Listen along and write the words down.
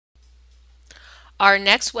Our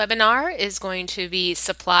next webinar is going to be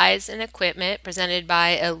Supplies and Equipment presented by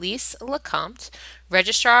Elise Lecomte,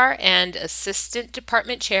 Registrar and Assistant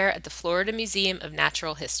Department Chair at the Florida Museum of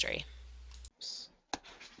Natural History.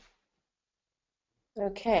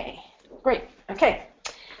 Okay, great. Okay.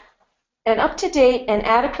 An up-to-date and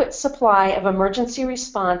adequate supply of emergency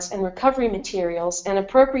response and recovery materials and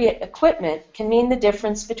appropriate equipment can mean the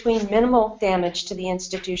difference between minimal damage to the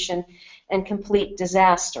institution and complete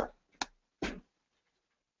disaster.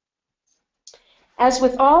 As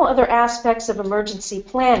with all other aspects of emergency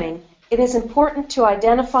planning, it is important to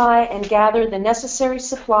identify and gather the necessary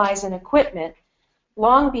supplies and equipment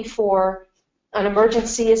long before an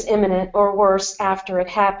emergency is imminent or worse, after it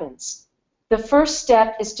happens. The first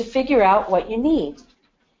step is to figure out what you need.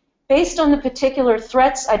 Based on the particular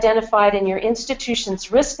threats identified in your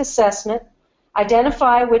institution's risk assessment,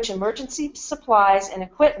 identify which emergency supplies and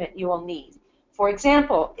equipment you will need. For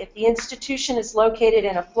example, if the institution is located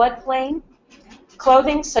in a floodplain,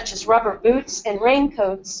 clothing such as rubber boots and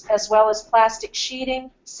raincoats, as well as plastic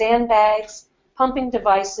sheeting, sandbags, pumping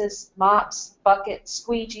devices, mops, buckets,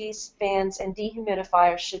 squeegees, fans, and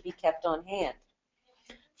dehumidifiers should be kept on hand.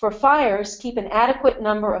 For fires, keep an adequate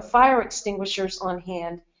number of fire extinguishers on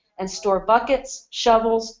hand and store buckets,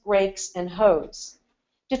 shovels, rakes, and hose.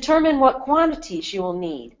 Determine what quantities you will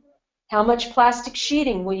need. How much plastic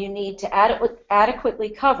sheeting will you need to adequately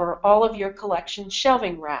cover all of your collection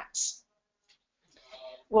shelving racks?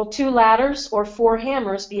 Will 2 ladders or 4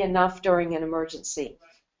 hammers be enough during an emergency?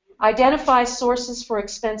 Identify sources for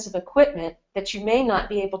expensive equipment that you may not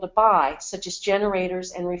be able to buy, such as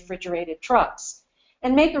generators and refrigerated trucks,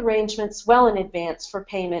 and make arrangements well in advance for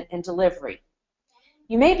payment and delivery.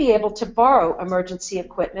 You may be able to borrow emergency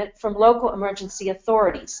equipment from local emergency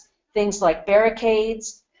authorities, things like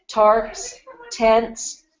barricades, tarps,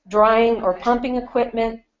 tents, drying or pumping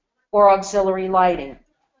equipment, or auxiliary lighting.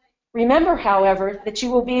 Remember, however, that you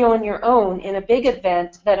will be on your own in a big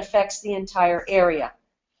event that affects the entire area.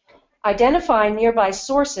 Identify nearby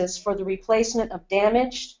sources for the replacement of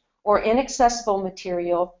damaged or inaccessible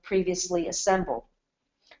material previously assembled.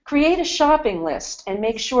 Create a shopping list and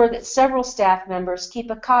make sure that several staff members keep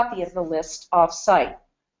a copy of the list off-site.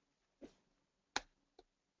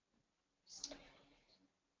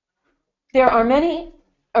 There are many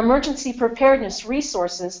emergency preparedness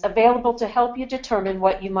resources available to help you determine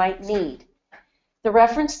what you might need. The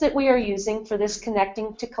reference that we are using for this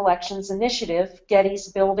Connecting to Collections initiative, Getty's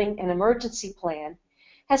Building an Emergency Plan,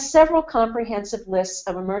 has several comprehensive lists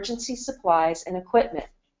of emergency supplies and equipment.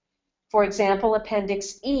 For example,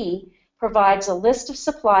 Appendix E provides a list of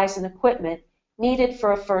supplies and equipment needed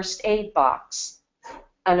for a first aid box,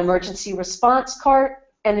 an emergency response cart,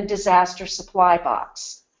 and a disaster supply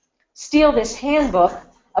box. Steal This Handbook,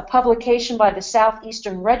 a publication by the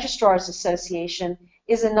Southeastern Registrars Association,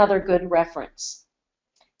 is another good reference.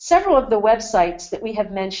 Several of the websites that we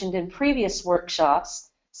have mentioned in previous workshops,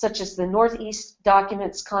 such as the Northeast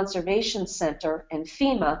Documents Conservation Center and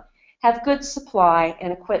FEMA, have good supply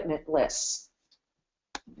and equipment lists.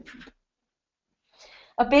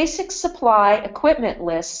 A basic supply equipment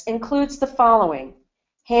list includes the following: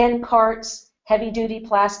 hand carts, heavy-duty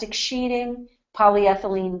plastic sheeting,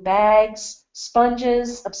 polyethylene bags,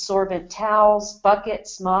 sponges, absorbent towels,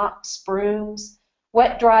 buckets, mops, brooms,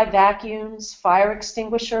 wet-dry vacuums, fire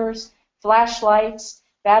extinguishers, flashlights,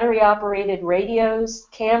 battery-operated radios,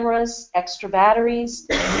 cameras, extra batteries,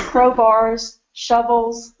 crowbars,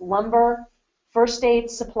 shovels, lumber, first aid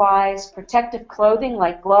supplies, protective clothing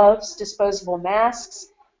like gloves, disposable masks,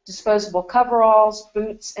 disposable coveralls,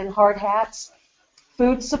 boots, and hard hats,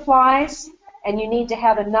 food supplies, and you need to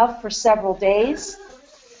have enough for several days,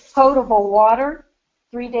 potable water,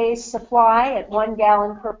 3 days supply at 1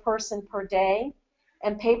 gallon per person per day,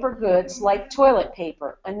 and paper goods like toilet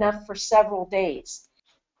paper, enough for several days.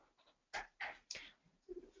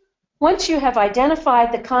 Once you have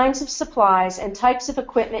identified the kinds of supplies and types of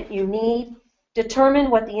equipment you need,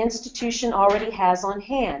 determine what the institution already has on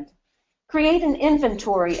hand. Create an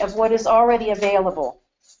inventory of what is already available.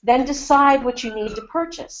 Then decide what you need to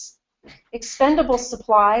purchase. Expendable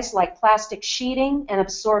supplies like plastic sheeting and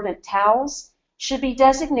absorbent towels should be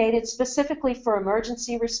designated specifically for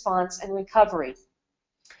emergency response and recovery.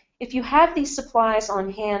 If you have these supplies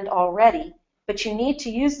on hand already, but you need to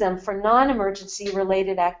use them for non-emergency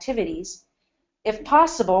related activities, if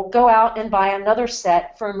possible, go out and buy another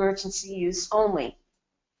set for emergency use only.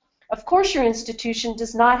 Of course, your institution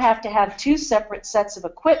does not have to have 2 separate sets of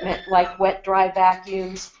equipment like wet-dry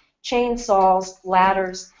vacuums, chainsaws,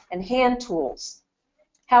 ladders, and hand tools.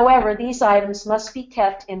 However, these items must be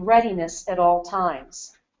kept in readiness at all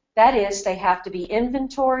times. That is, they have to be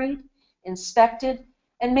inventoried, inspected,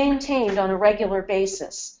 and maintained on a regular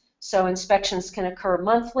basis. So inspections can occur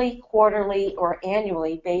monthly, quarterly, or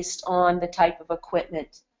annually based on the type of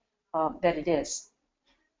equipment that it is.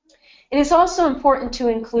 It is also important to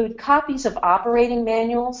include copies of operating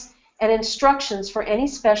manuals and instructions for any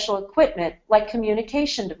special equipment like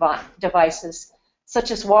communication devices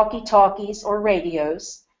such as walkie-talkies or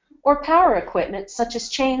radios, or power equipment such as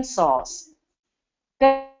chainsaws.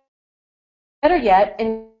 Better yet,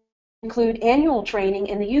 include annual training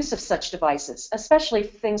in the use of such devices, especially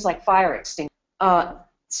things like fire extinguishers.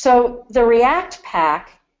 So the REACT Pack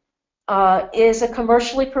is a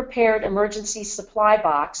commercially prepared emergency supply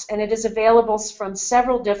box, and it is available from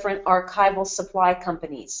several different archival supply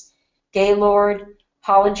companies: Gaylord,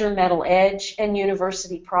 Hollinger Metal Edge, and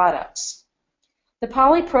University Products. The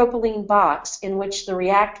polypropylene box in which the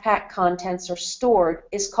REACT Pack contents are stored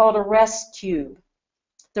is called a RES cube.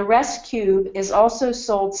 The RES cube is also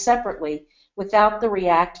sold separately without the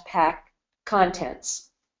REACT Pack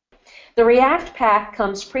contents. The REACT Pack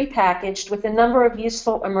comes prepackaged with a number of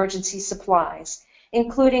useful emergency supplies,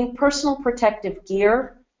 including personal protective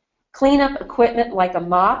gear, cleanup equipment like a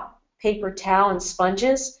mop, paper towel and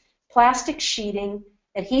sponges, plastic sheeting,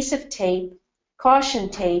 adhesive tape, caution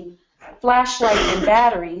tape, flashlight and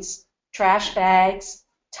batteries, trash bags,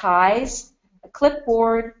 ties, a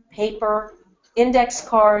clipboard, paper, index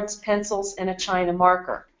cards, pencils, and a China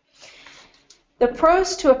marker. The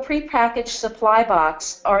pros to a prepackaged supply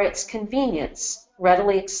box are its convenience,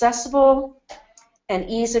 readily accessible, and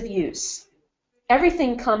ease of use.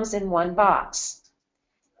 Everything comes in one box.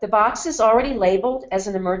 The box is already labeled as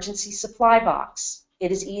an emergency supply box.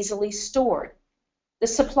 It is easily stored. The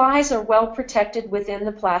supplies are well protected within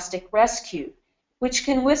the plastic RES cube, which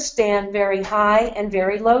can withstand very high and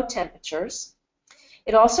very low temperatures.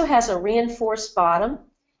 It also has a reinforced bottom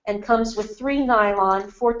and comes with 3 nylon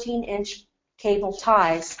 14-inch cable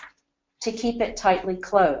ties to keep it tightly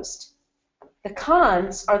closed. The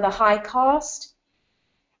cons are the high cost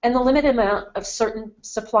and the limited amount of certain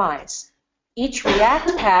supplies. Each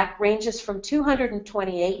REACT Pack ranges from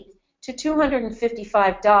 $228 to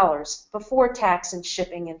 $255 before tax and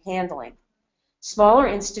shipping and handling. Smaller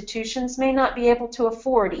institutions may not be able to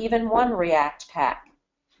afford even one REACT Pack.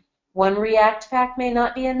 One REACT Pack may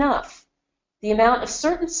not be enough. The amount of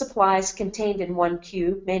certain supplies contained in one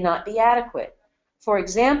cube may not be adequate. For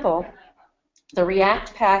example, the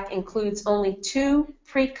REACT Pack includes only 2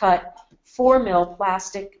 pre-cut 4mm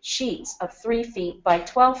plastic sheets of 3 feet by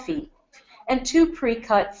 12 feet and 2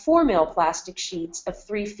 pre-cut 4mm plastic sheets of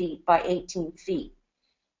 3 feet by 18 feet.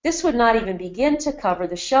 This would not even begin to cover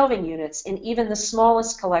the shelving units in even the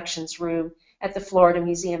smallest collections room at the Florida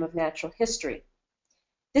Museum of Natural History.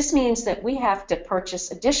 This means that we have to purchase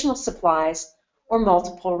additional supplies or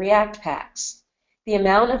multiple REACT Packs. The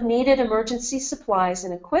amount of needed emergency supplies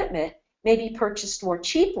and equipment may be purchased more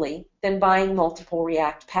cheaply than buying multiple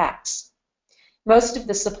REACT Packs. Most of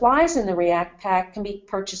the supplies in the REACT Pack can be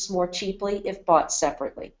purchased more cheaply if bought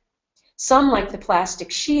separately. Some, like the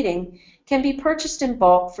plastic sheeting, can be purchased in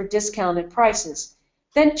bulk for discounted prices,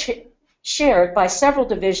 then shared by several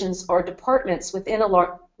divisions or departments within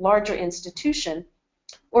a larger institution,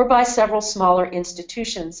 or by several smaller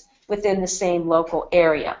institutions within the same local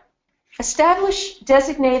area. Establish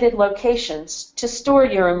designated locations to store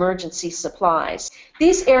your emergency supplies.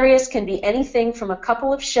 These areas can be anything from a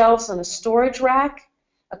couple of shelves on a storage rack,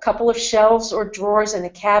 a couple of shelves or drawers in a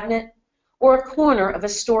cabinet, or a corner of a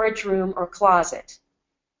storage room or closet.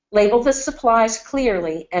 Label the supplies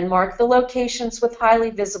clearly and mark the locations with highly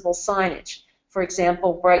visible signage, for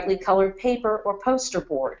example, brightly colored paper or poster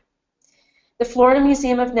board. The Florida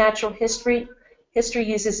Museum of Natural History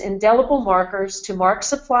uses indelible markers to mark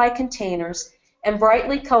supply containers and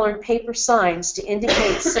brightly colored paper signs to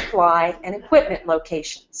indicate supply and equipment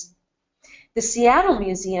locations. The Seattle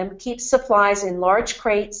Museum keeps supplies in large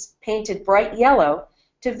crates painted bright yellow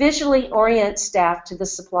to visually orient staff to the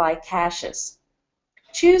supply caches.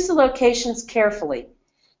 Choose the locations carefully.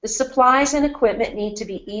 The supplies and equipment need to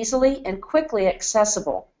be easily and quickly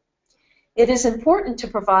accessible. It is important to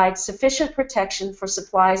provide sufficient protection for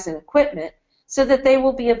supplies and equipment so that they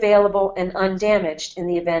will be available and undamaged in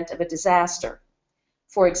the event of a disaster.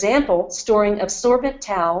 For example, storing absorbent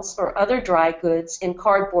towels or other dry goods in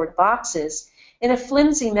cardboard boxes in a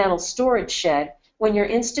flimsy metal storage shed when your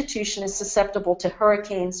institution is susceptible to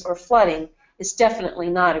hurricanes or flooding is definitely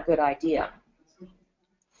not a good idea.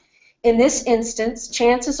 In this instance,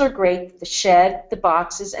 chances are great that the shed, the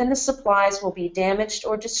boxes, and the supplies will be damaged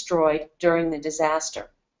or destroyed during the disaster.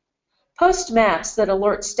 Post maps that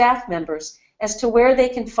alert staff members as to where they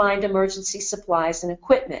can find emergency supplies and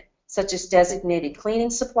equipment, such as designated cleaning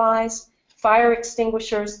supplies, fire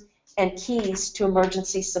extinguishers, and keys to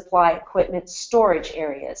emergency supply equipment storage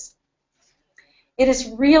areas. It is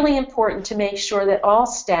really important to make sure that all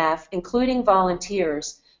staff, including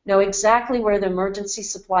volunteers, know exactly where the emergency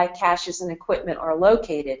supply caches and equipment are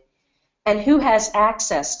located and who has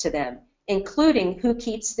access to them, including who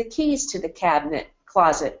keeps the keys to the cabinet,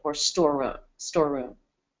 closet, or storeroom.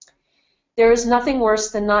 There is nothing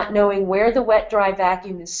worse than not knowing where the wet-dry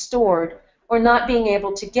vacuum is stored or not being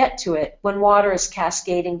able to get to it when water is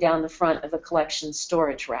cascading down the front of a collection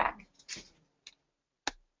storage rack.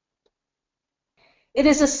 It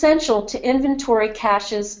is essential to inventory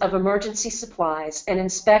caches of emergency supplies and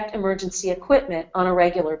inspect emergency equipment on a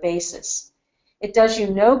regular basis. It does you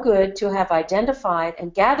no good to have identified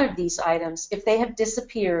and gathered these items if they have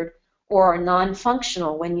disappeared or are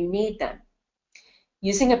non-functional when you need them.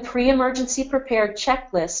 Using a pre-emergency prepared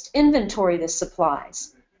checklist, inventory the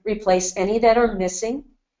supplies, replace any that are missing,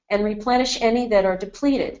 and replenish any that are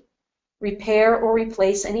depleted. Repair or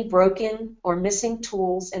replace any broken or missing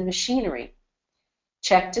tools and machinery.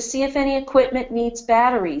 Check to see if any equipment needs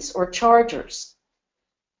batteries or chargers.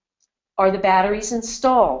 Are the batteries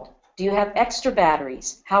installed? Do you have extra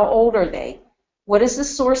batteries? How old are they? What is the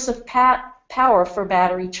source of power for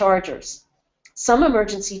battery chargers? Some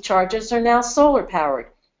emergency chargers are now solar powered.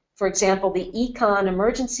 For example, the Econ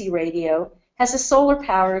emergency radio has a solar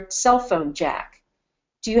powered cell phone jack.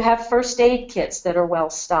 Do you have first aid kits that are well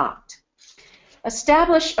stocked?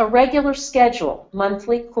 Establish a regular schedule,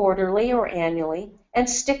 monthly, quarterly, or annually, and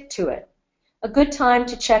stick to it. A good time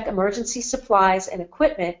to check emergency supplies and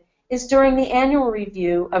equipment is during the annual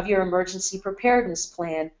review of your emergency preparedness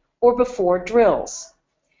plan or before drills.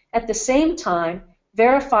 At the same time,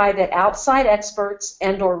 verify that outside experts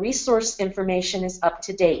and/or resource information is up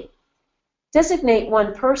to date. Designate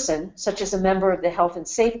one person, such as a member of the Health and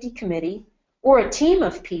Safety Committee, or a team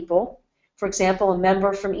of people, for example, a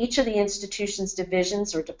member from each of the institution's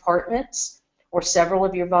divisions or departments, or several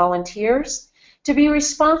of your volunteers, to be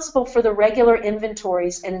responsible for the regular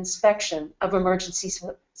inventories and inspection of emergency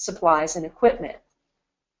supplies and equipment.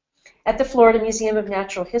 At the Florida Museum of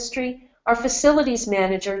Natural History, our facilities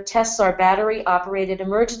manager tests our battery-operated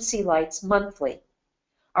emergency lights monthly.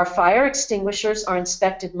 Our fire extinguishers are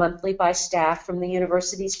inspected monthly by staff from the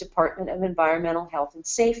university's Department of Environmental Health and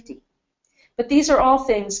Safety. But these are all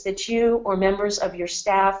things that you or members of your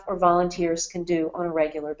staff or volunteers can do on a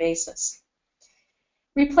regular basis.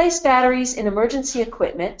 Replace batteries in emergency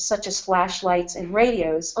equipment, such as flashlights and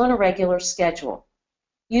radios, on a regular schedule.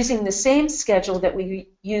 Using the same schedule that we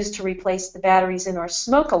use to replace the batteries in our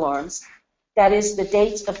smoke alarms, that is, the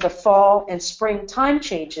dates of the fall and spring time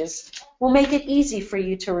changes, will make it easy for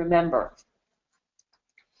you to remember.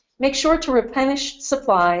 Make sure to replenish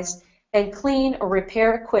supplies and clean or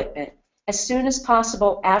repair equipment as soon as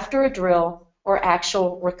possible after a drill or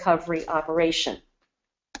actual recovery operation.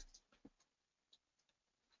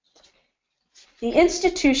 The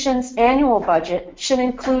institution's annual budget should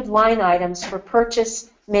include line items for purchase,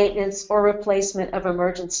 maintenance, or replacement of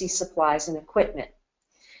emergency supplies and equipment.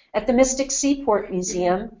 At the Mystic Seaport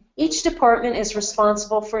Museum, each department is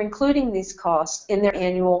responsible for including these costs in their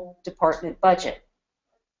annual department budget.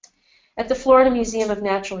 At the Florida Museum of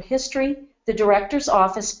Natural History, the Director's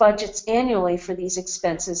Office budgets annually for these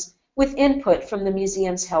expenses with input from the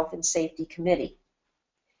museum's Health and Safety Committee.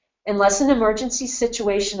 Unless an emergency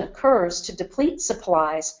situation occurs to deplete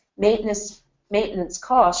supplies, maintenance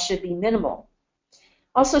costs should be minimal.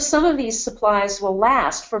 Also, some of these supplies will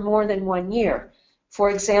last for more than 1 year.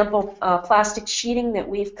 For example, plastic sheeting that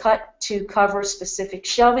we've cut to cover specific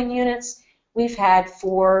shelving units, we've had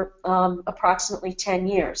for approximately 10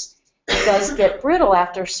 years. It does get brittle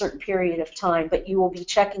after a certain period of time, but you will be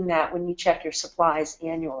checking that when you check your supplies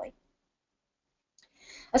annually.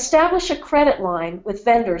 Establish a credit line with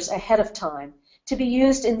vendors ahead of time to be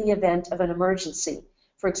used in the event of an emergency,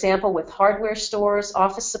 for example, with hardware stores,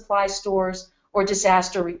 office supply stores, or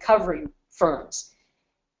disaster recovery firms.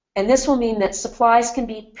 And this will mean that supplies can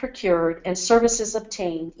be procured and services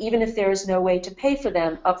obtained even if there is no way to pay for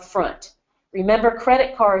them up front. Remember,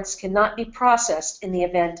 credit cards cannot be processed in the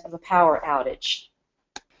event of a power outage.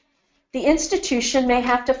 The institution may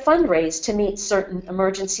have to fundraise to meet certain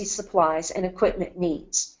emergency supplies and equipment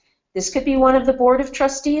needs. This could be one of the Board of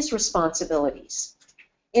Trustees' responsibilities.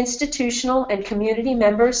 Institutional and community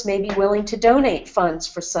members may be willing to donate funds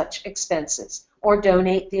for such expenses or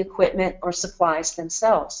donate the equipment or supplies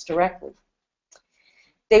themselves directly.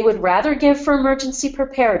 They would rather give for emergency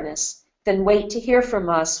preparedness than wait to hear from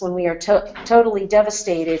us when we are totally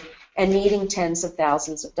devastated and needing tens of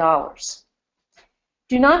thousands of dollars.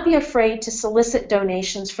 Do not be afraid to solicit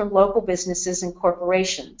donations from local businesses and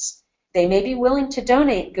corporations. They may be willing to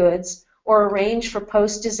donate goods or arrange for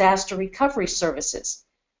post-disaster recovery services.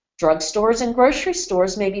 Drugstores and grocery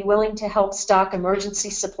stores may be willing to help stock emergency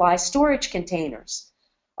supply storage containers.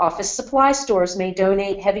 Office supply stores may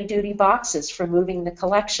donate heavy-duty boxes for moving the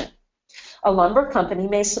collection. A lumber company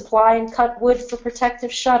may supply and cut wood for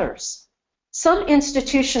protective shutters. Some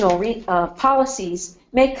institutional policies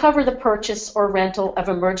may cover the purchase or rental of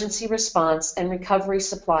emergency response and recovery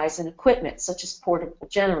supplies and equipment, such as portable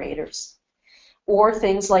generators, or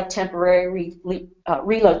things like temporary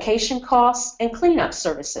relocation costs and cleanup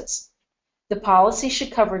services. The policy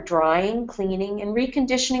should cover drying, cleaning, and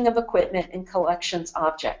reconditioning of equipment and collections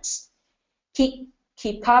objects. Keep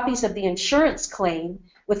copies of the insurance claim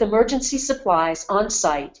with emergency supplies on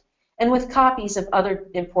site and with copies of other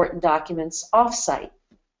important documents off-site.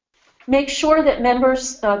 Make sure that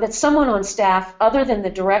that someone on staff other than the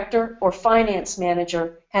director or finance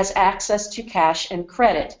manager has access to cash and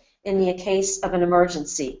credit in the case of an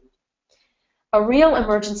emergency. A real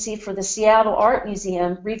emergency for the Seattle Art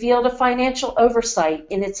Museum revealed a financial oversight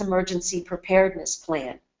in its emergency preparedness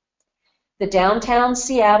plan. The downtown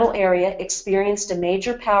Seattle area experienced a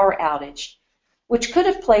major power outage, which could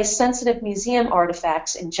have placed sensitive museum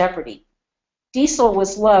artifacts in jeopardy. Diesel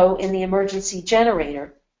was low in the emergency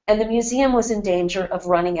generator, and the museum was in danger of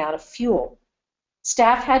running out of fuel.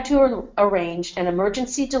 Staff had to arrange an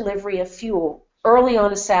emergency delivery of fuel early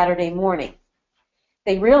on a Saturday morning.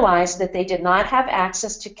 They realized that they did not have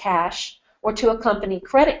access to cash or to a company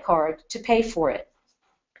credit card to pay for it.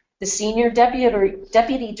 The senior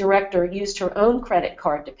deputy director used her own credit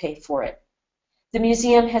card to pay for it. The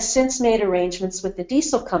museum has since made arrangements with the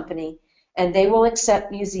diesel company, and they will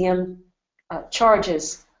accept museum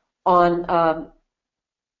charges on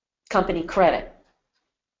company credit.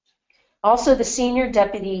 Also, the senior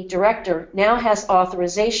deputy director now has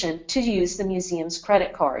authorization to use the museum's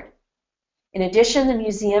credit card. In addition, the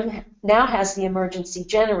museum now has the emergency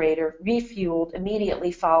generator refueled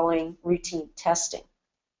immediately following routine testing.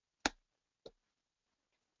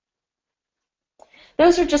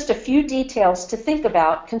 Those are just a few details to think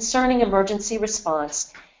about concerning emergency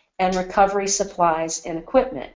response and recovery supplies and equipment.